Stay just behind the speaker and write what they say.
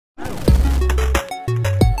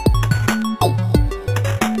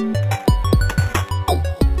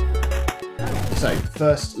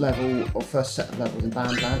first level, or first set of levels in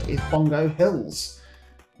Bandland is Bongo Hills.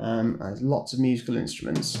 There's lots of musical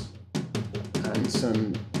instruments and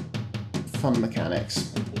some fun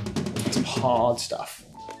mechanics. Some hard stuff.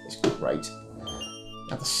 It's great.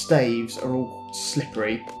 Now the staves are all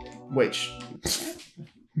slippery, which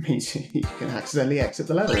means you can accidentally exit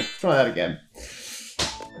the level. Try that again.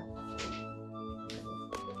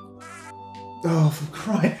 Oh, for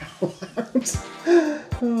crying out loud!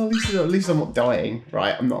 Oh, at least I'm not dying.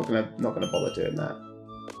 Right, I'm not gonna bother doing that.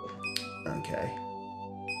 Okay.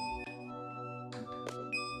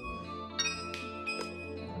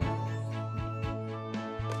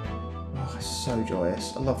 Oh, it's so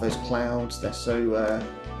joyous. I love those clouds. They're so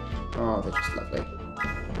oh, they're just lovely.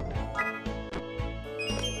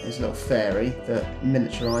 There's a little fairy that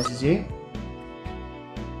miniaturises you.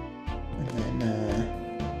 And then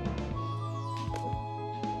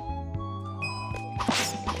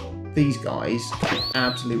these guys are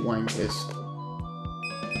absolute wankers.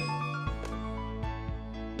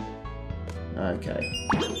 Okay.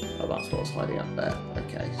 Oh, that's what was hiding up there.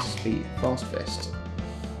 Okay, speed, fast fist.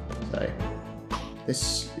 So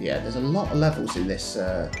this, yeah, there's a lot of levels in this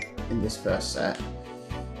first set.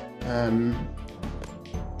 I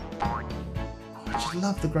just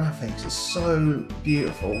love the graphics. It's so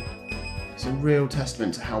beautiful. It's a real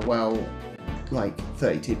testament to how well, like,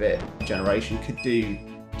 32-bit generation could do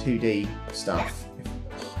 2D stuff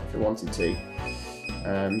if it wanted to.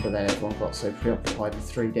 But then everyone got so preoccupied with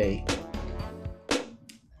 3D.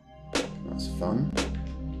 That's fun.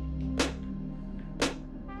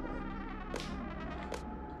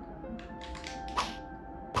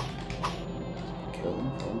 Kill them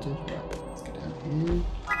if I wanted. Right, let's go down here.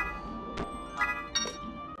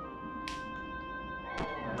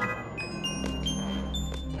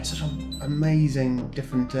 Such amazing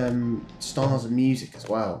different styles of music as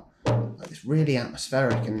well. Like, it's really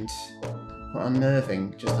atmospheric and quite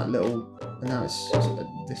unnerving. Just that little, and now it's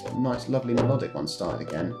this nice, lovely melodic one started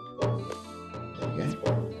again. There we go.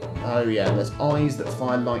 Oh yeah, and there's eyes that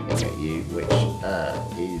fire lightning at you, which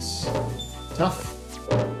is tough.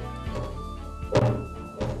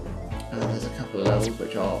 And there's a couple of levels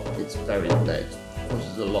which are, it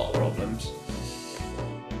causes a lot of problems.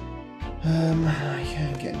 I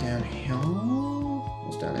can't get down here.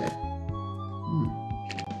 What's down here?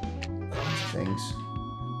 Kinds of things.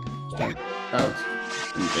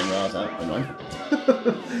 Didn't realise that. Never mind.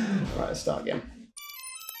 Right, let's start again.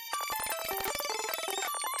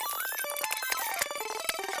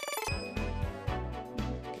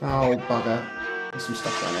 Oh, bugger. There's some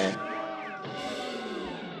stuff down here.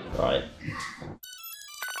 Right.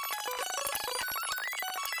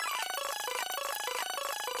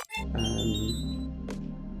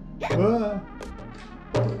 Don't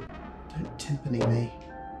timpani me.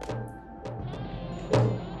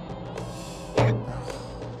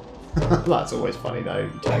 That's always funny though,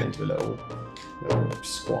 you turn into a little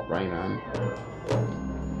squat Rayman.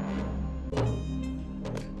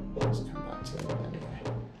 Let's come back to it anyway.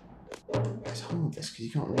 It's hard this because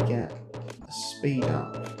you can't really get a speed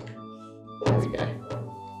up. There we go.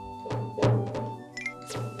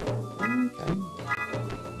 Okay.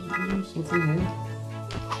 Something here.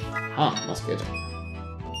 Ah, that's good.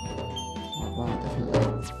 Like that, definitely.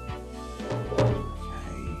 Okay.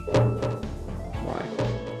 Right.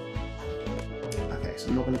 Okay, so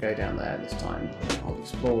I'm not going to go down there this time. I'll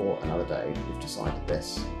explore another day. We've decided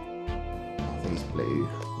this. Oh, these blue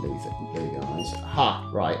guys. Aha,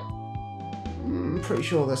 right. I'm pretty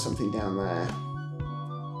sure there's something down there.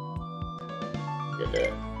 Good do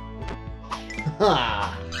it.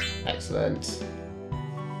 Ha! Excellent.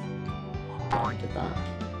 I did that.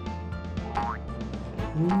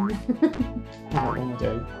 What am I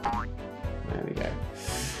doing? There we go.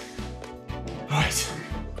 Right.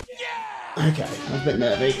 Okay, I was a bit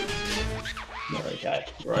nervy. We're okay.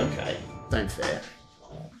 We're okay. Don't fear.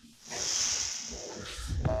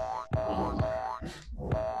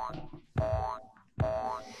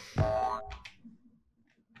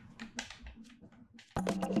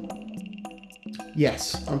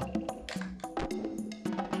 Yes.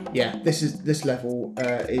 Yeah, this level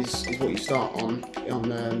is what you start on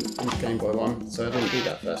the Game Boy one, so I didn't do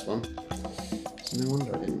that first one. So no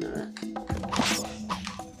wonder I didn't know it.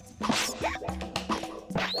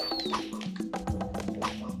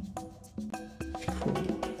 Cool.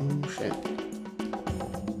 Oh shit.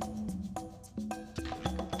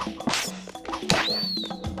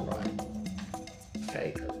 Right. Okay.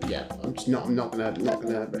 Yeah, I'm not gonna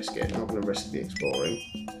risk it. I'm not gonna risk the exploring.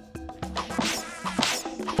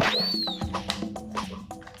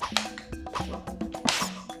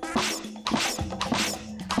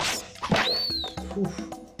 Oof.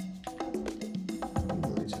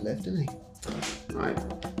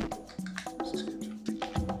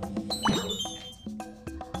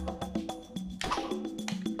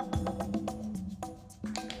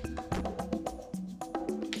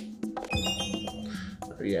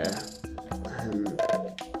 But yeah.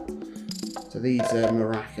 So these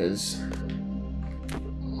maracas,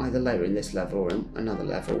 either later in this level or in another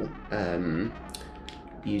level,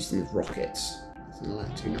 use them as rockets. There's an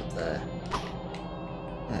Latoon up there.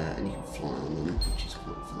 And you can fly on them, which is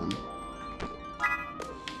quite fun.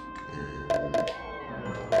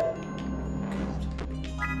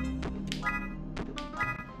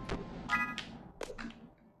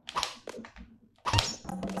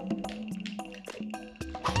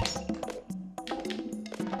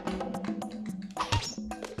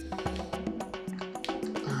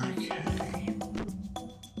 Okay.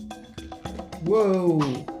 Whoa!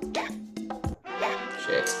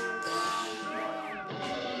 Shit.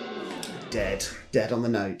 Dead on the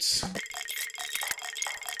notes.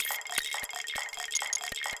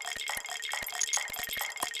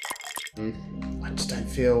 I just don't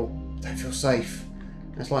feel safe.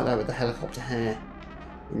 It's like that with the helicopter hair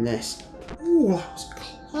in this. Ooh, that was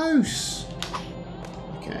close.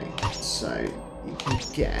 Okay, so you can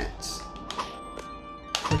get,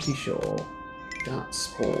 pretty sure that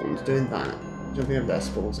spawns, doing that, jumping over there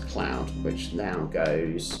spawns a cloud, which now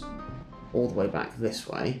goes all the way back this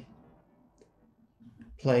way.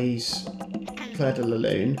 Plays Claire de la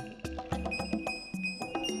Lune.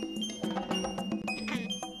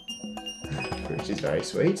 Which is very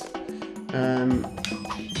sweet. And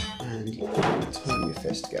you can turn your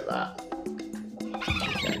fist to get that.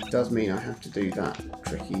 Okay, it does mean I have to do that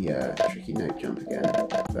tricky note jump again.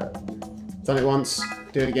 But done it once,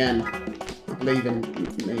 do it again. I believe in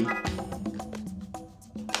me.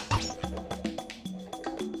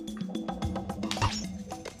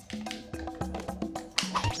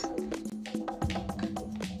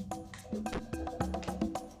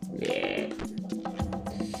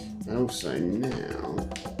 Also now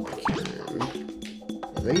I can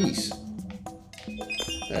these.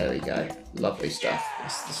 There we go. Lovely stuff.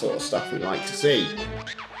 That's the sort of stuff we like to see.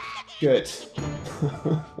 Good.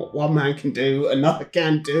 What one man can do, another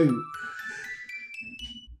can do.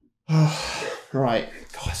 Right.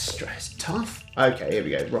 God, stress. Tough. Okay, here we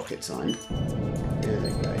go. Rocket sign. There we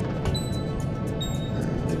go.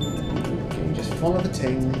 Can you just follow the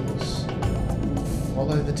tings?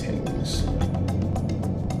 Follow the tings.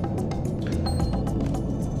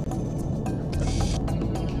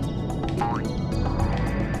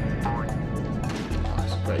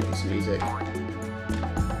 Music.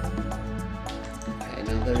 Okay,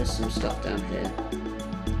 now there is some stuff down here.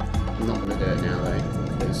 I'm not going to do it now though,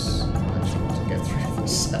 because I just want to get through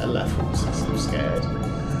this set of levels, because I'm scared.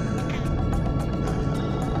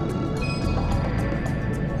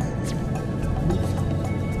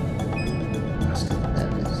 That's good, there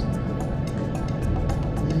it is.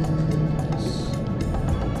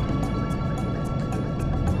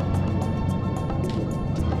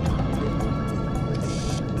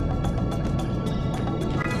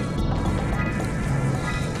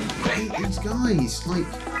 These guys, like,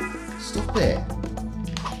 stop it.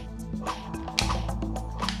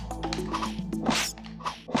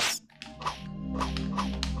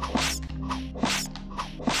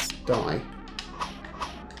 Die.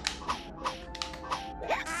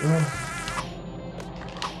 Oh.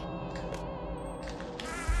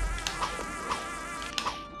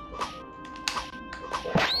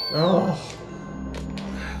 Oh.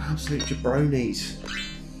 Absolute jabronis.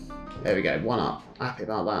 There we go, one up. Happy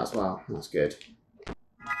about that as well. That's good.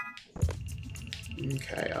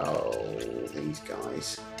 Okay, oh, these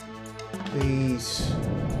guys. These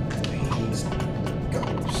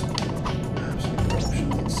goals. Absolute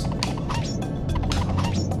options.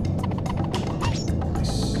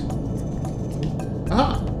 Nice.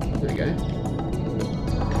 Ah! There we go.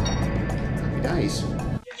 Happy days.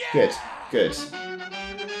 Good, good,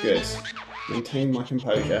 good. Maintain my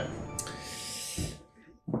composure.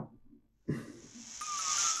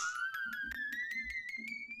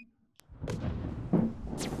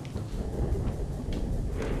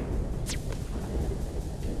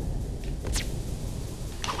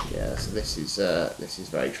 This is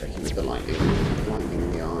very tricky with the lightning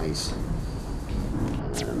in the eyes.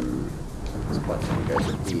 It's quite fun. It goes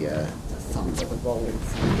with the thunder, the rolling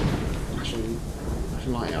flashing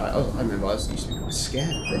lightning. I remember I used to be quite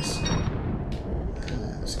scared of this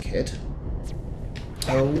as a kid.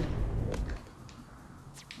 Oh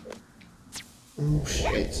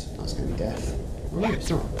shit! That's gonna be death. Oh no, it's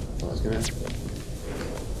not. I thought it was gonna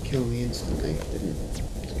kill me instantly. It didn't.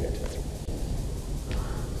 It's good.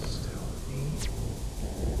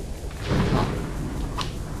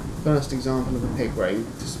 First example of a pig ring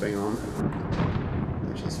to swing on,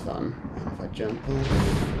 which is fun. If I jump off,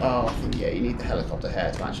 oh, I think yeah, you need the helicopter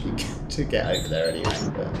hair to actually get over there anyway.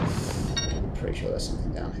 But pretty sure there's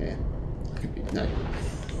something down here. I could be... no.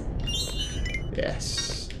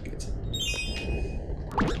 Yes. Good.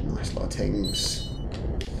 Nice lot of things.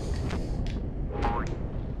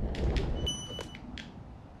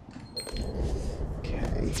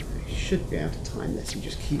 Okay. I should be able to time this and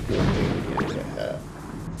just keep walking and get her.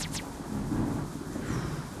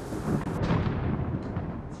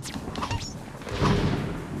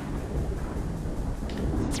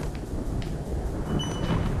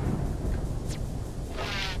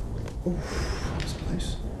 Oof, that was close.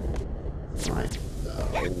 Right.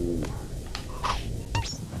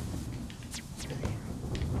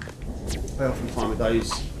 I often find with those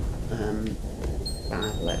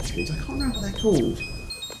bad electrons, I can't remember what they're called.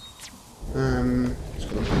 Just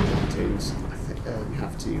call them electrons. I think you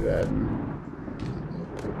have to,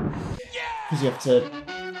 because you have to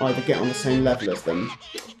either get on the same level as them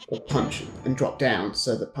or punch and drop down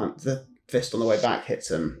so that the fist on the way back hits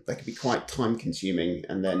them. They can be quite time consuming,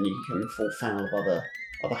 and then you can fall foul of other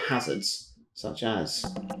hazards, such as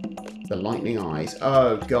the lightning eyes.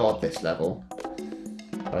 Oh god, this level.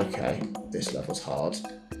 Okay, this level's hard.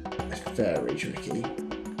 It's very tricky.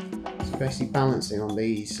 So basically balancing on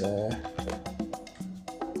these,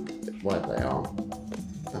 whatever they are,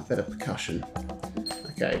 that bit of percussion.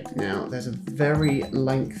 Okay, now there's a very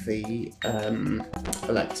lengthy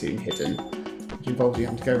electune hidden, which involves you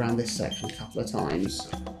having to go around this section a couple of times.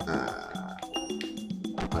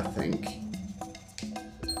 I think.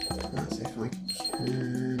 Let's see if I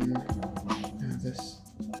can have this.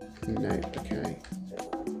 No, okay.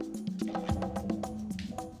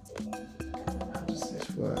 How does this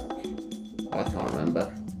work? I can't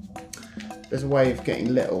remember. There's a way of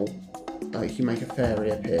getting little, like you make a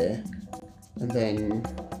fairy appear, and then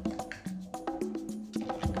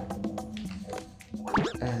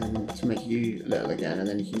to make you little again, and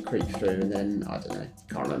then you can creep through, and then, I don't know,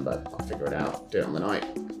 can't remember, I'll figure it out, do it on the night.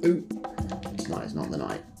 Ooh, it's not on the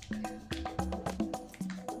night.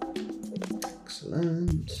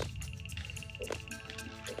 Excellent.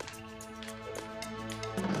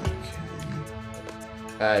 Okay.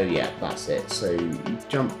 Oh yeah, that's it. So you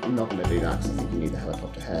jump, I'm not going to do that because I think you need the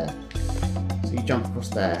helicopter hair. So you jump across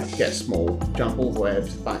there, get small, jump all the way over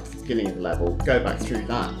to the back to the beginning of the level, go back through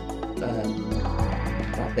that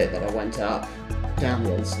that bit that I went up, down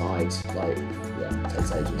the other side, like, yeah, it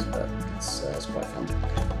takes ages, but it's quite fun. I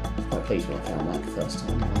was quite pleased when I found that the first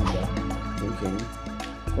time. I remember thinking,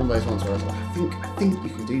 one of those ones where I was like, I think you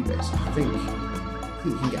can do this, I think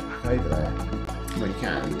you can get back over there. And when you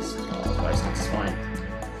can, it's very satisfying.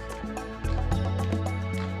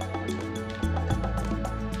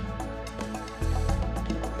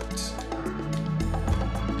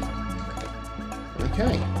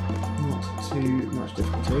 Okay, not too much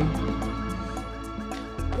difficulty.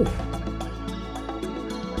 Ooh.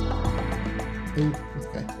 Ooh,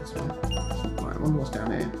 okay, that's fine. Right, I wonder what's down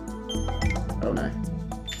here. Oh no.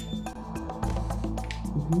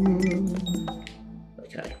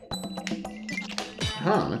 Okay.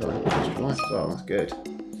 Ah, I got a magic light as well, that's good. So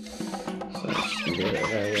it's just going to be a bit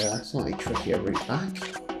of a slightly trickier route back.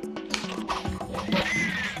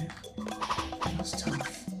 That's tough.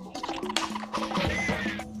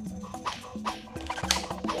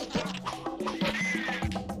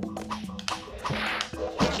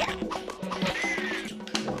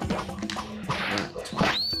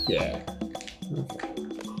 Yeah. Okay.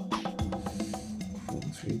 Fall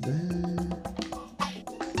through there.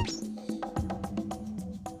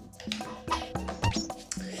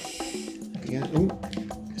 There we go. Oh,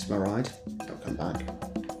 it's my ride. Don't come back.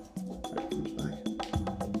 Oh, it comes back.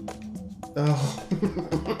 Oh.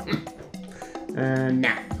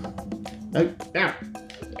 Nah. No, now.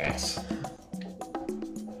 Yes.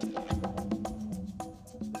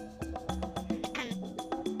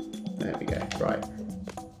 There we go. Right.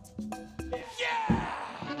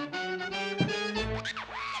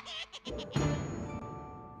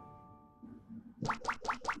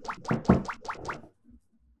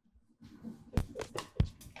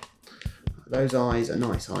 Those eyes are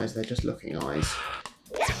nice eyes, they're just looking eyes.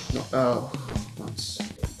 Not, oh, that's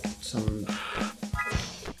some...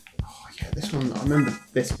 Oh yeah, this one, I remember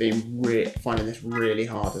this being finding this really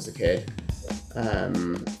hard as a kid.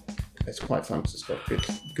 It's quite fun because it's got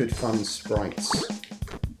good fun sprites.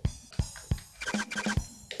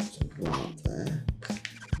 One up there.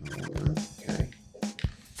 Okay.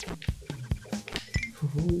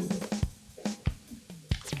 Ooh.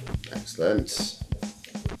 Excellent.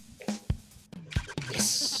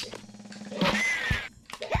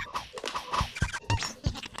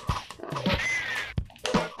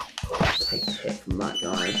 Take the hit from that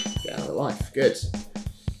guy. Get out of life. Good.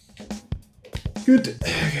 Good.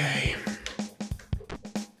 Okay.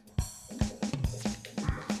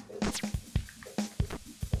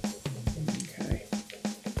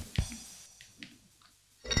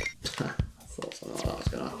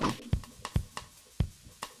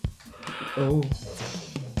 Oh.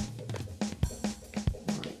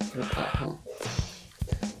 Right, go back on.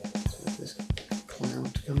 So this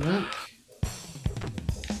cloud to come back.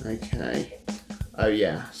 Okay. Oh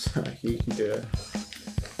yeah, so you can do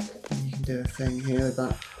a thing here with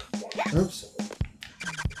that. Oops.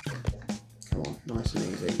 Come on, nice and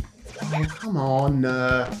easy. Oh, come on.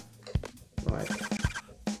 Right.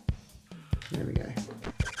 There we go.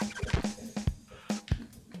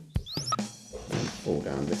 And fall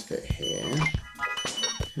down this bit here.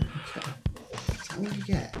 Okay. Is that what you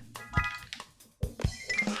get?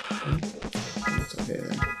 What's up here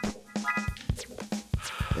then?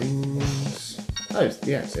 Things. Oh,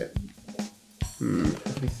 the exit.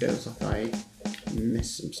 Definitely feels like I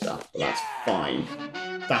missed some stuff, but that's fine.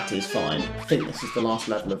 That is fine. I think this is the last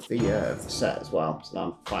level of the set as well, so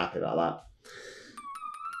I'm quite happy about that.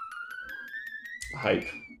 I hope.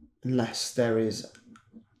 Unless there is...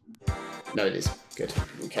 No, it is. Good.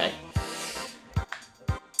 Okay.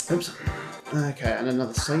 Oops. Okay, and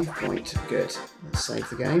another save point. Good. Let's save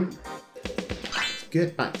the game.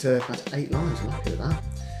 Good. Back to 8 lives. I'm happy with that.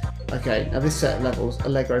 Okay, now this set of levels,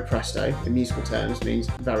 Allegro Presto, in musical terms, means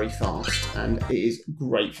very fast, and it is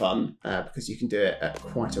great fun because you can do it at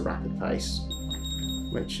quite a rapid pace,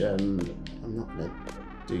 which I'm not going to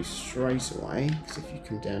do straight away, because if you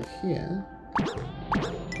come down here,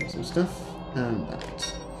 there's some stuff, and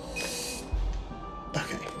that.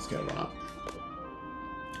 Okay, let's go right up.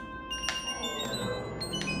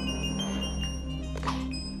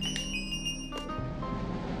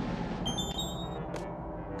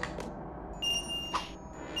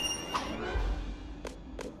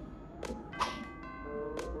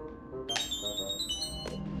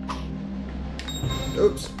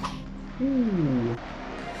 Oops. Ooh.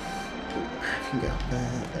 If you can get up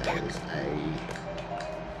there, there is I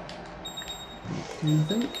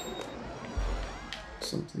think.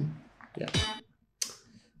 Something. Yeah.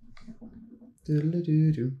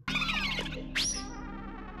 Doodle-doo-doo.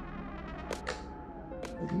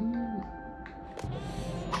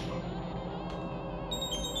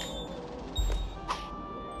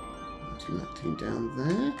 Nothing down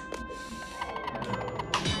there.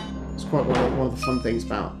 Quite one of the fun things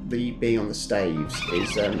about being on the staves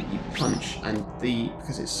is you punch, and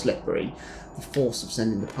because it's slippery, the force of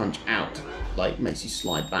sending the punch out makes you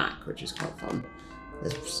slide back, which is quite fun.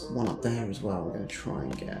 There's one up there as well. I'm going to try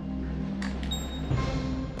and get.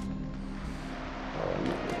 Oh, I'm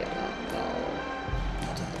not going to get that. Oh,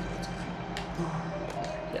 I'll do that another time. Oh,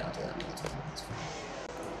 yeah, I'll do that another time. That's fine.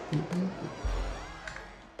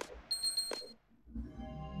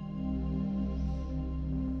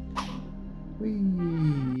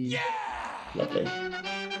 Whee! Yeah! Lovely.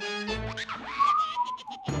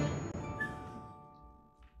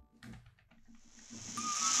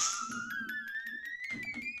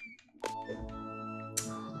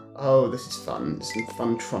 Oh, this is fun. There's some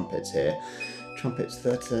fun trumpets here. Trumpets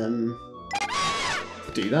that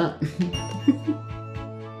do that.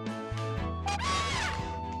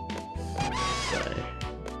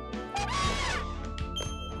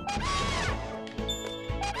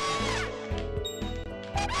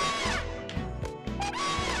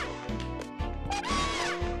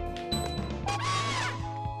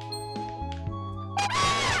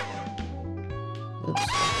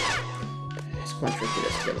 Quite tricky to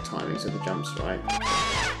get the timings of the jumps right.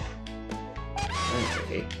 Very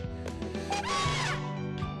tricky.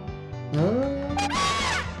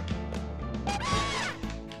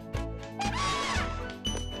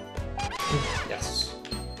 Yes.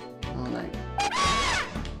 Oh no.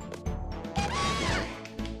 Okay.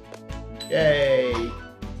 Yay!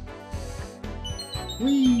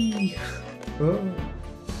 Whee! Oh.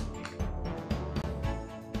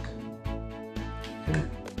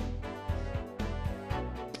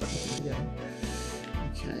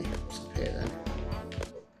 Okay, what's up here then?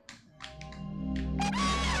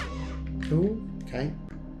 Cool, okay.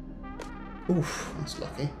 Oof, that's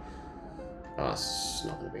lucky. Oh, that's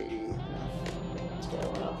not going to be enough. Let's go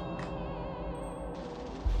right up.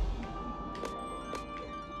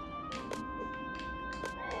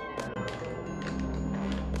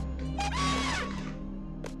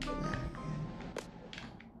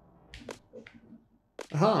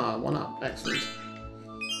 Aha, one up, excellent.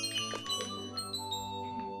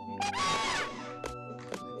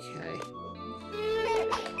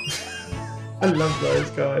 I love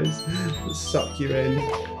those guys that suck you in.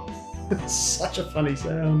 It's such a funny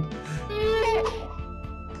sound. Very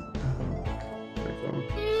fun.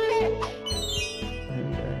 There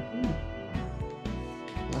we go.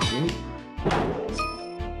 Lovely.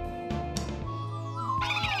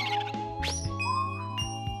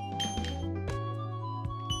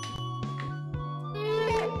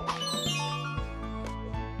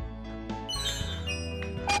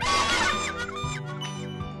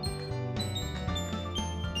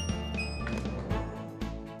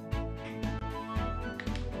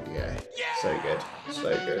 So good. So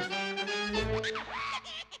good.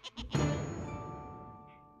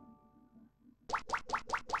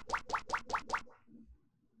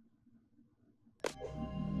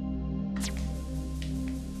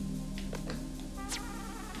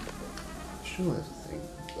 Sure there's a thing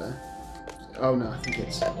up there. Oh no, I think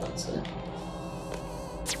it's... that's it.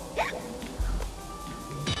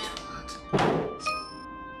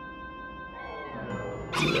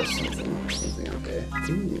 There's something up here.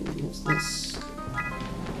 Ooh, what's this?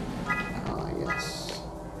 Ah, yes.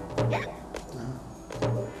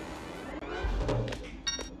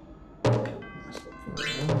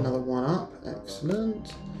 Another one up.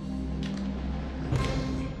 Excellent.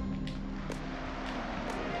 Okay.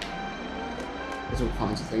 There's all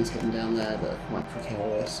kinds of things hidden down there that are quite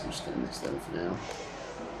precarious. I'm just going to miss them for now.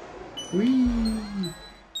 Whee!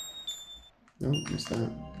 Nope, missed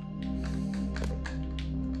that.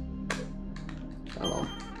 Come on.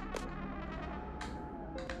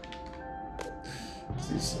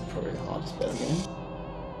 This is probably the hardest bit again.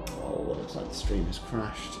 Oh, it looks like the stream has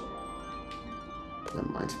crashed. Never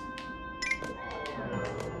mind.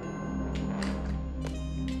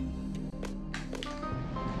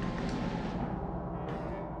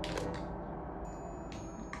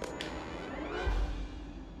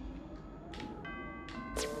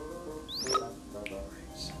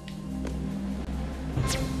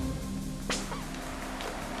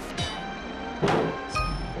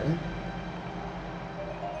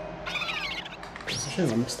 I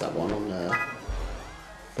missed that one on the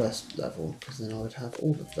first level, because then I would have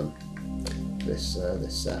all of them. This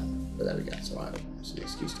set, but there we go. It's alright. It's an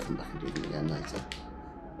excuse to come back and do them again later.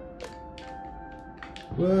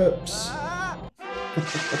 Whoops!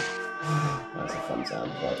 That's a fun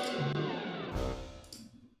sound effect.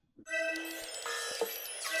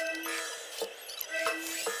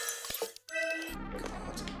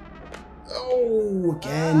 God. Oh,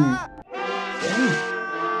 again! Again?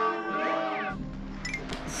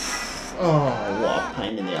 Oh, what a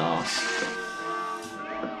pain in the arse.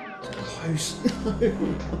 Close. No.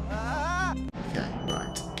 Okay,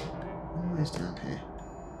 right. Where's down here?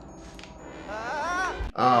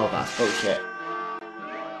 Oh, that's bullshit.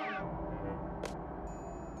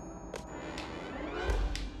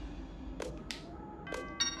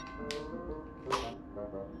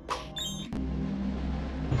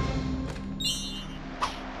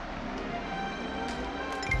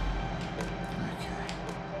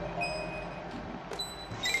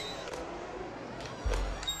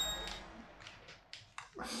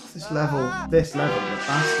 This level, the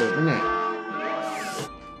bastard, isn't it?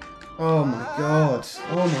 Oh my god.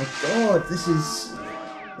 Oh my god, this is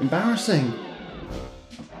embarrassing.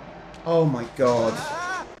 Oh my god.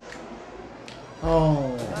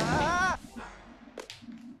 Oh.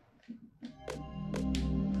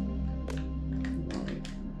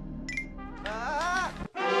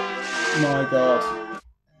 My god.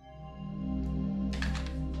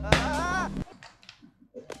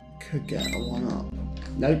 Could get a one up.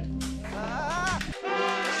 Nope.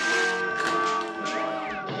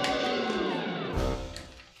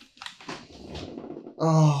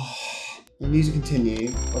 Oh, I need to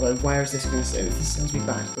continue. Although, where is this going to send? If this sends me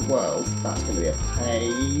back to the world, that's going to be a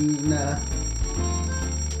pain.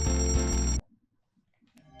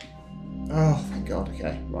 Oh, thank God.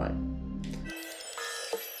 Okay, right.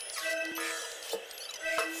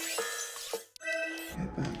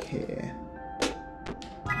 Get back here.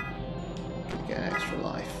 Get an extra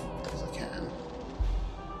life as I can.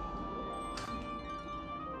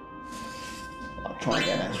 I'll try and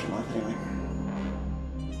get an extra life anyway.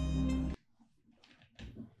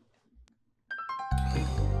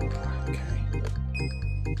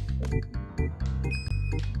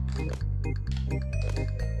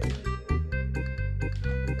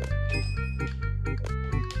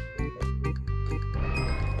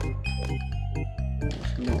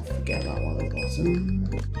 Not forget that one at the bottom.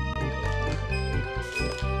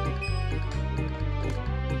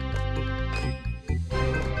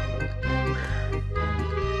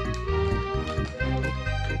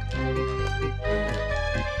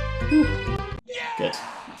 Good.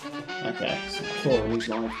 Okay, so clawing his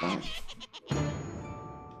life back.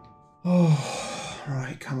 Oh,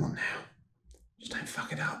 right, come on now. Just don't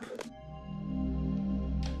fuck it up.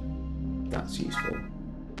 That's useful.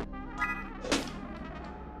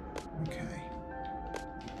 Okay.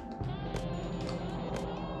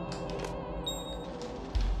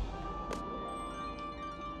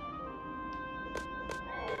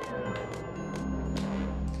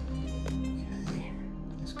 Okay,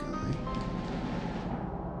 this guy.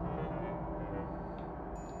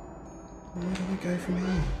 Where do we go from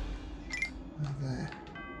here? Oh, there.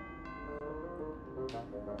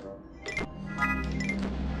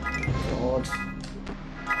 God.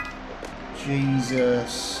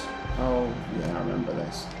 Jesus. Oh, yeah, I remember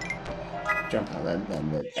this. Jump out there,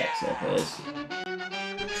 then the exit appears.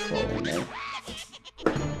 Trolling me.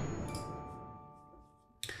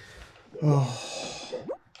 Oh.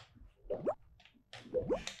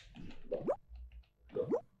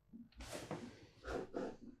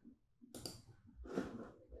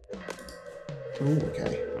 Oh,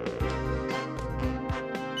 okay.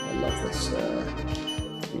 I love this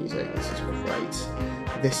music. This is great.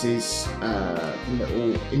 This is a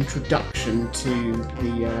little introduction to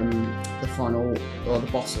the final, or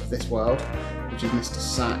the boss of this world, which is Mr.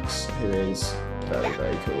 Sax, who is very,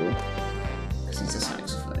 very cool because he's a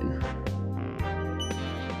saxophone.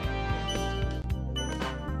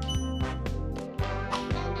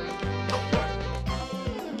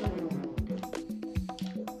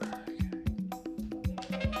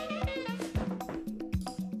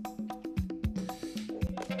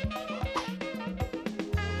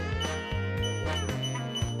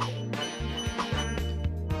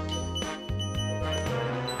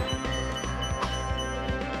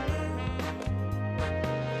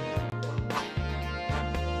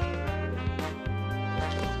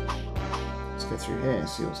 Go through here,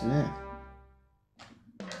 see what's in there.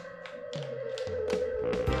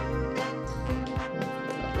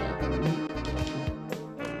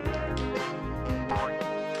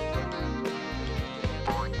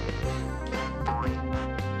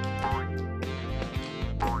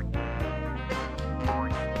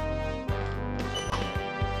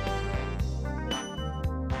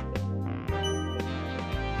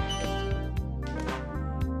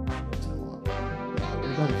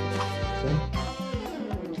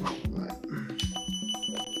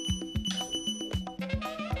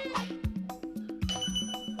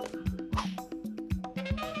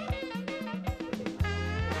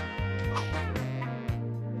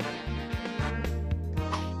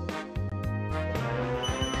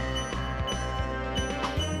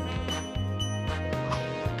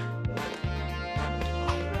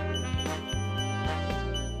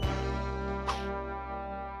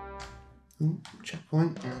 Ooh,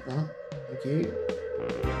 checkpoint, like that. Thank you.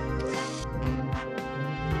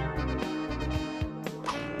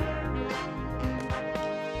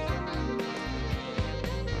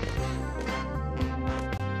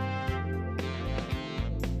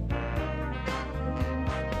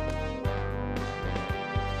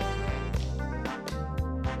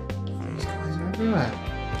 These guys are everywhere.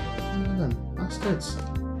 Look at them, bastards.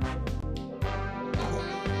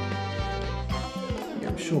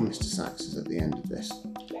 I'm sure Mr. Sax is at the end of this.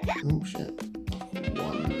 Oh shit.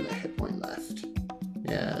 One hit point left.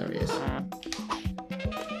 Yeah, there he is.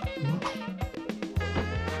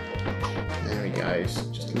 There he goes.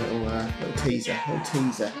 Just a little teaser. Little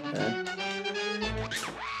teaser there.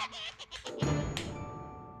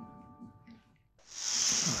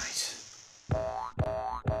 Right.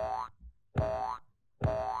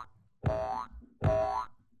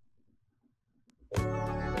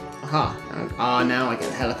 Aha! Now I get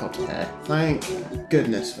the helicopter there. Thank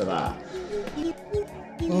goodness for that.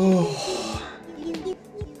 Oh.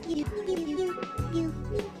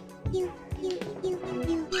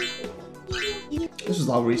 This was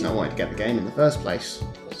the whole reason I wanted to get the game in the first place.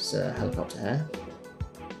 It's helicopter hair.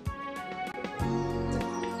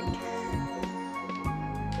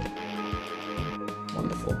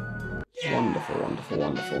 Wonderful. Wonderful, wonderful,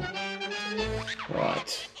 wonderful.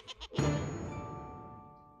 Right.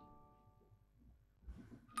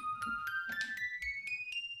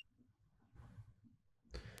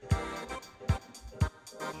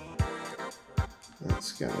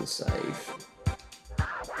 Let's go and save.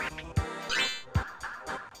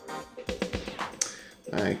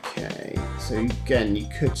 Okay, so again, you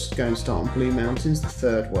could go and start on Blue Mountains, the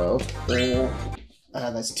third world, or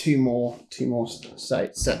there's two more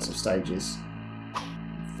sets of stages.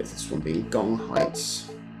 This one being Gong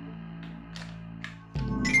Heights.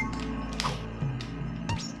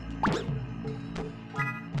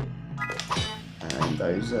 And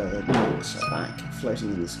those dogs are back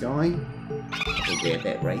floating in the sky. Will be a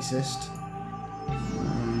bit racist.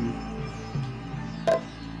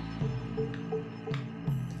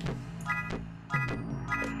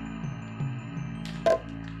 I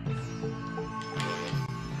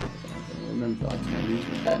remember I can't use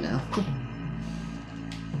my hair now.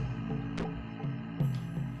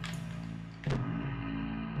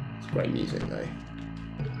 It's great music though.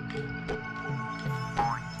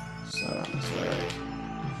 So atmospheric.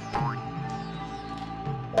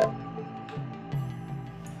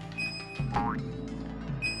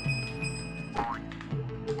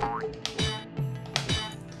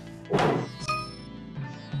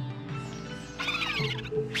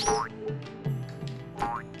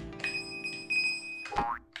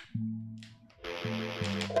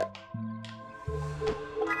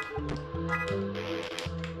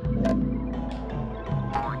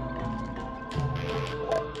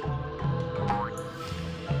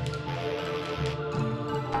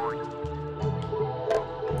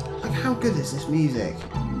 how good is this music?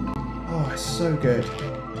 Oh, it's so good.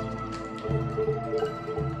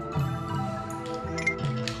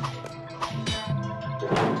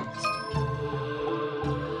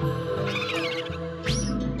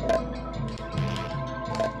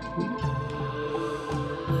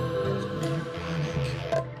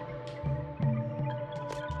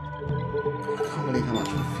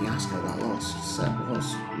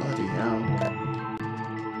 Bloody hell.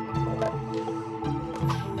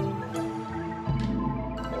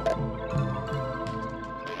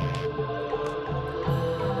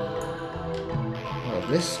 Well,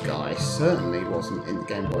 this guy certainly wasn't in the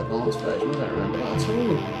Game Boy Advance version. I don't remember that at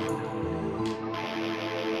all.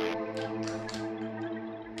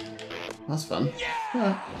 That's fun.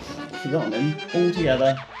 Yeah. Forgotten him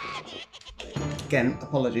altogether. Again,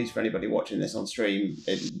 apologies for anybody watching this on stream.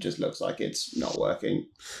 It just looks like it's not working.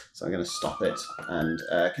 So I'm going to stop it and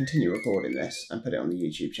continue recording this and put it on the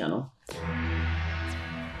YouTube channel.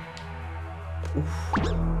 Oof.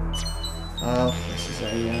 Oh, this is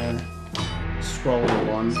a scroll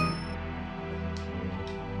one.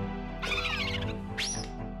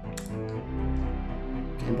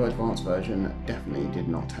 Game Boy Advance version definitely did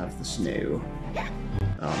not have the snow.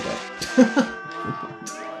 Oh, okay.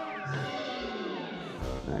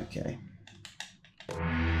 Okay.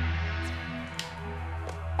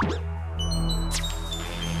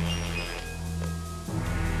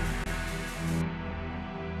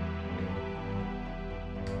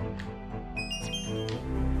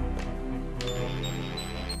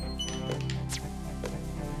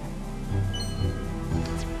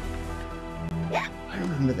 I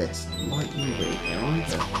remember this. Light UV here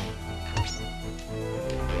either.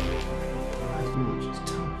 That's much is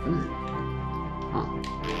tough, isn't it? Huh.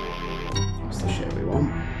 That's the shit we want.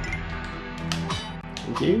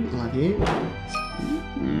 Thank you. I'll have you.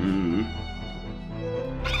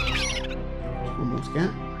 One more to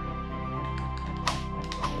get.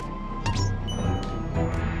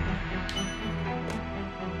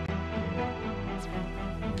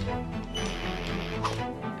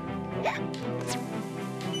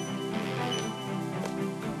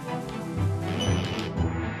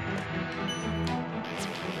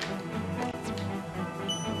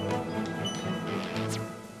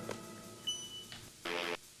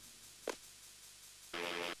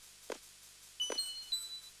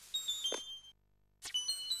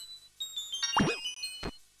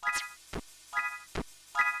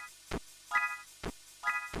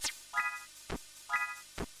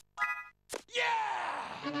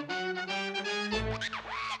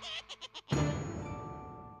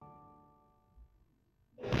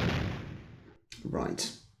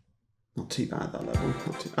 Right. Not too bad, that level.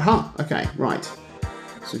 Not too... Aha! Okay, right.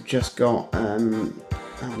 So we've just got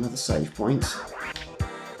another save point.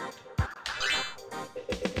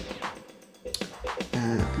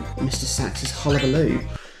 Mr. Sax's Hullabaloo.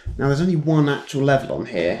 Now there's only one actual level on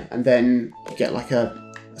here, and then you get like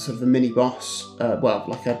a sort of a mini boss, well,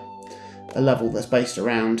 like a level that's based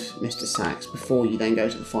around Mr. Sax before you then go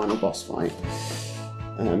to the final boss fight.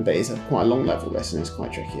 But it's quite a long level this, and it's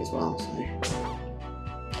quite tricky as well. So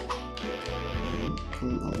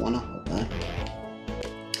I'll one up there.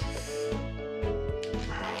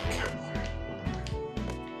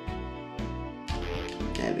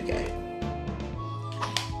 There we go.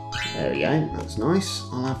 There we go. That's nice.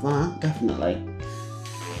 I'll have that definitely.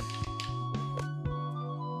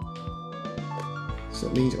 So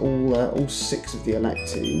it means all 6 of the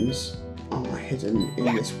Electoons are hidden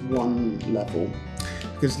in this one level,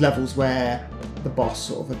 because levels where the boss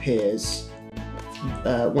sort of appears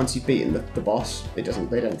once you've beaten the boss, they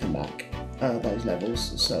don't come back. Those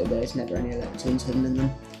levels, so there's never any Electoons hidden in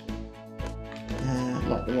them.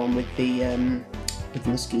 Like the one with the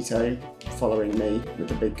mosquito following me with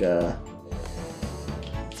the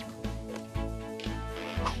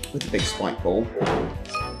big spike ball.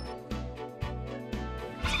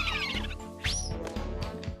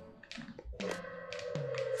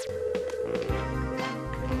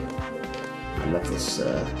 I love this.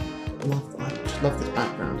 I just love this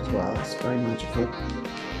background as well. It's very magical.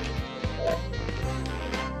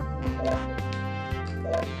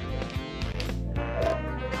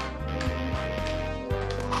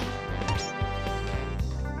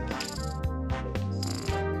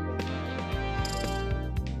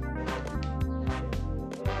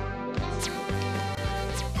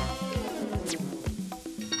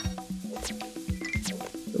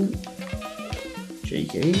 Ooh.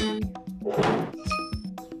 Cheeky.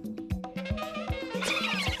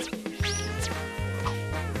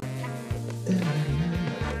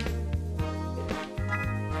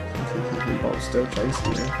 Still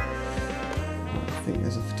chasing me. think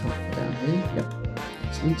there's a photographer down here. Yep.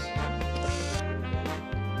 Excellent.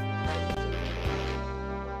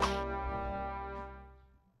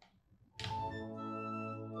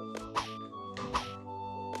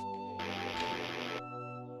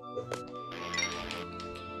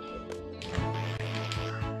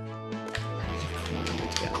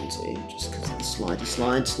 Just because of the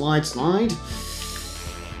slide.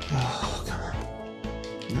 Oh, come on.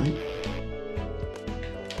 No.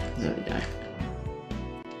 There we go.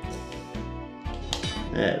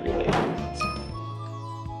 There we go.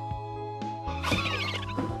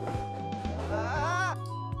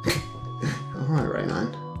 Alright, Rayman.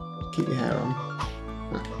 Keep your hair on.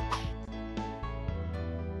 Huh.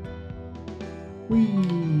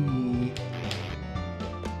 Whee!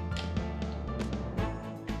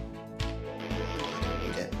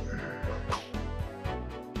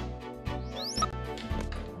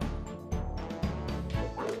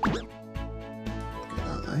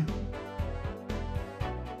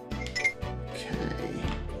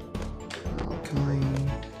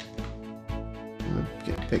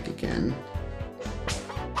 Pick again,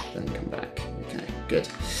 then come back. Okay, good.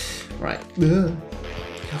 Right. Ugh.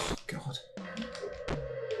 Oh God.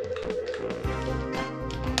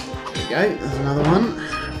 There we go. There's another one.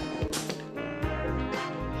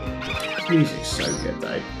 This music's so good,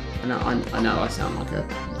 though. I know I sound like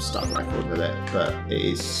a stuck record with it, but it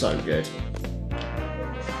is so good.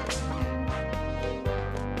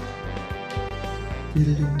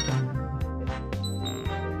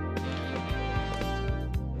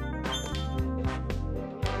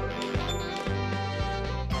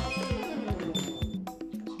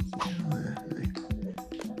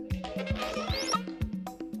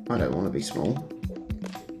 I don't want to be small.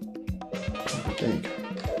 I'll be big.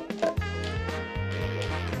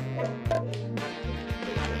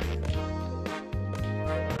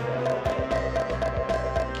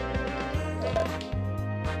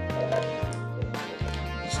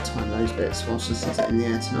 Just time those bits whilst I set it in the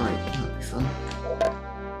air tonight. That'd be fun.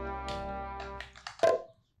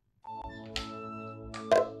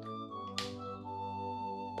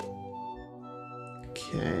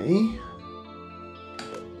 Okay.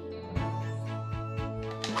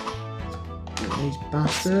 These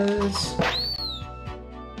bastards.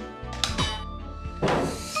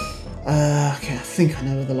 Okay, I think I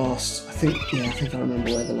know where the last. I think I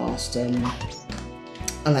remember where the last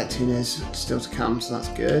Electoon is still to come, so that's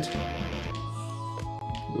good.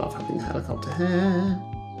 Love having the helicopter here.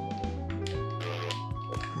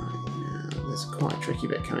 Right, now there's quite a tricky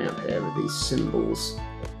bit coming up here with these symbols.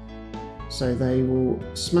 So they will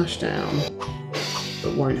smash down,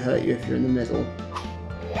 but won't hurt you if you're in the middle.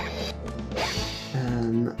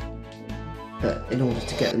 But in order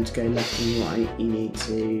to get them to go left and right, you need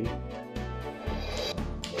to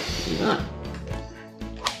do that.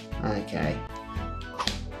 Okay.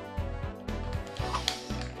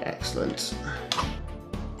 Excellent.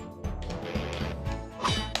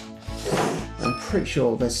 I'm pretty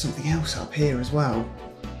sure there's something else up here as well.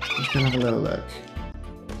 I'm just going to have a little look.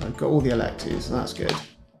 I've got all the Electoons, so that's good.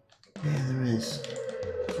 Yeah, there is.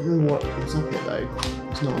 I can't remember what's up here though.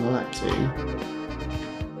 It's not an Electoon.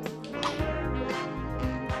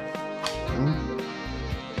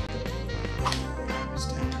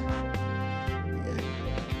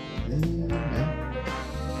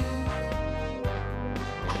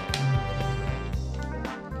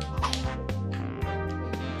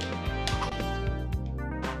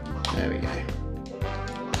 There we go.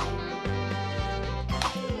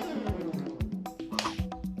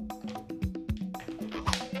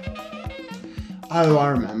 Oh, I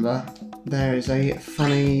remember. There is a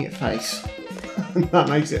funny face. That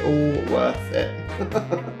makes it all worth it.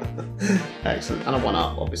 Excellent. And a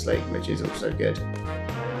 1-up, obviously, which is also good.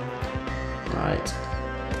 Right.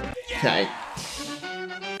 Okay.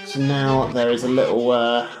 So now there is a little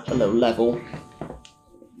level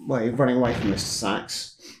where you're running away from Mr. Sax.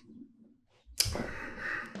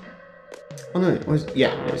 Oh no, it was,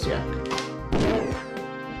 yeah, it is, yeah.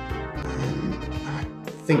 I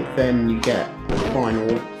think then you get the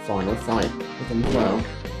final fight with him as well.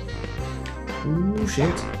 Ooh,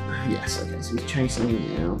 shit. Yes, okay, so he's chasing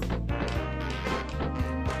me now.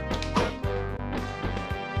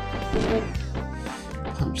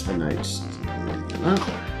 Punch the notes.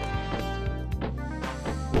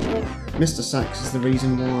 Mr. Sax is the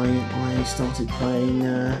reason why I started playing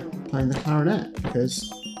the clarinet,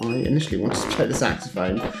 because I initially wanted to play the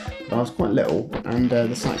saxophone, but I was quite little, and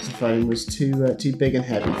the saxophone was too big and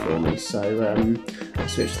heavy for me, so I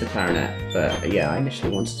switched to the clarinet. But yeah, I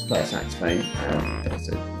initially wanted to play a saxophone because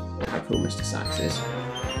of how cool Mr. Sax is.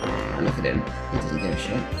 And look at him, he doesn't give a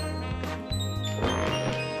shit.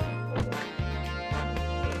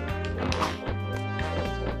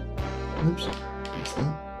 Oops, that's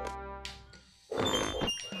that.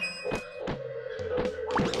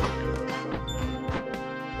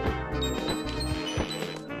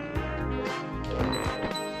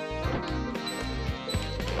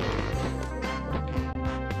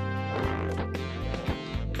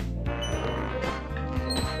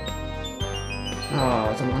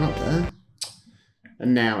 Oh, there's one up there.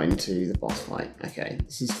 And now into the boss fight. Okay,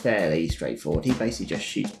 this is fairly straightforward. He basically just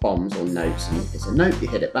shoots bombs or notes, and if it's a note, you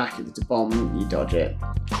hit it back. If it's a bomb, you dodge it.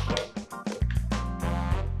 Like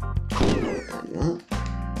that.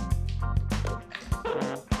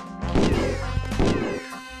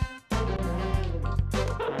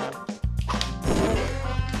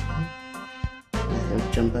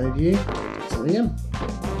 He'll jump over you. So again.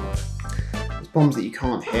 There's bombs that you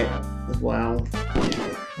can't hit as well.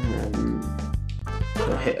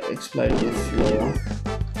 Or hit explode on the floor.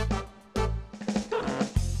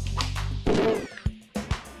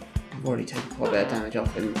 I've already taken quite a bit of damage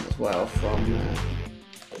off him as well from there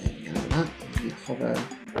we go, like that. If you hover,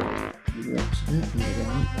 he walks a bit, and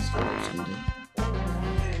again, let's go under.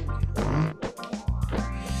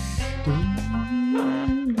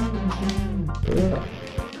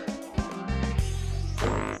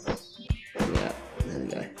 Yeah, there we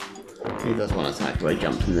go. He does one attack where he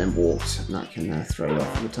jumps and then walks, and that can throw you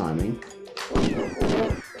off the timing.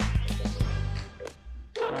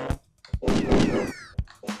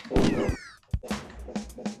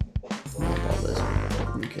 Not bothered.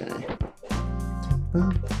 Okay.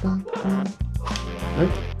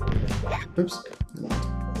 Nope. Oops.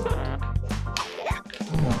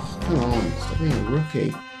 Oh, come on, stop being a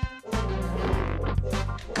rookie.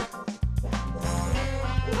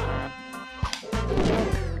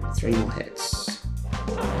 Three more hits.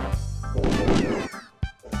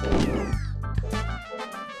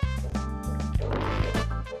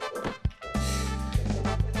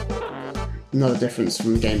 Another difference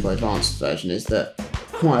from the Game Boy Advance version is that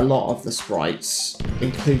quite a lot of the sprites,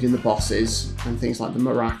 including the bosses and things like the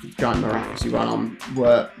giant maracas you run on,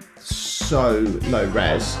 were so low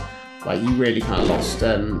res. Like, you really kind of lost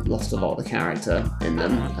a lot of the character in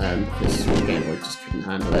them because the Game Boy just couldn't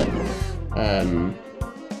handle it.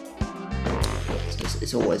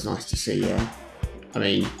 It's always nice to see. I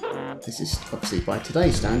mean, this is obviously by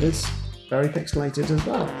today's standards very pixelated as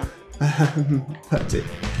well, but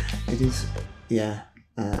it is, yeah,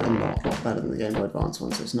 a lot better than the Game Boy Advance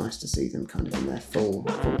one. So it's nice to see them kind of in their full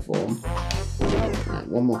form. Right,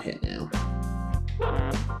 one more hit now.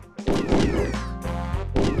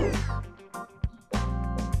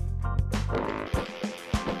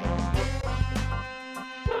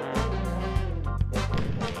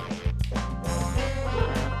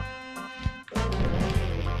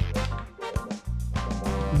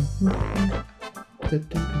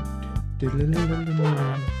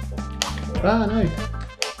 Ah, no.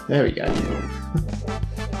 There we go.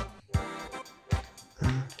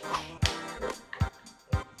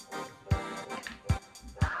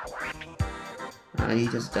 He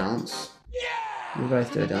does a dance. We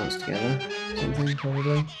both do a dance together. Something,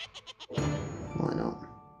 probably. Why not?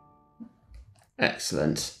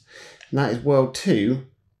 Excellent. And that is World 2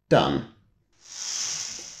 done.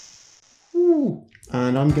 Ooh.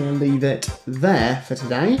 And I'm going to leave it there for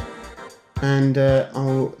today. And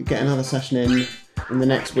I'll get another session in the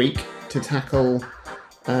next week to tackle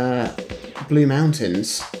Blue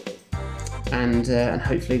Mountains and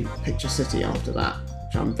hopefully Picture City after that,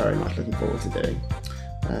 which I'm very much looking forward to doing.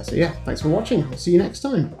 So yeah, thanks for watching. I'll see you next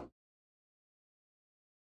time.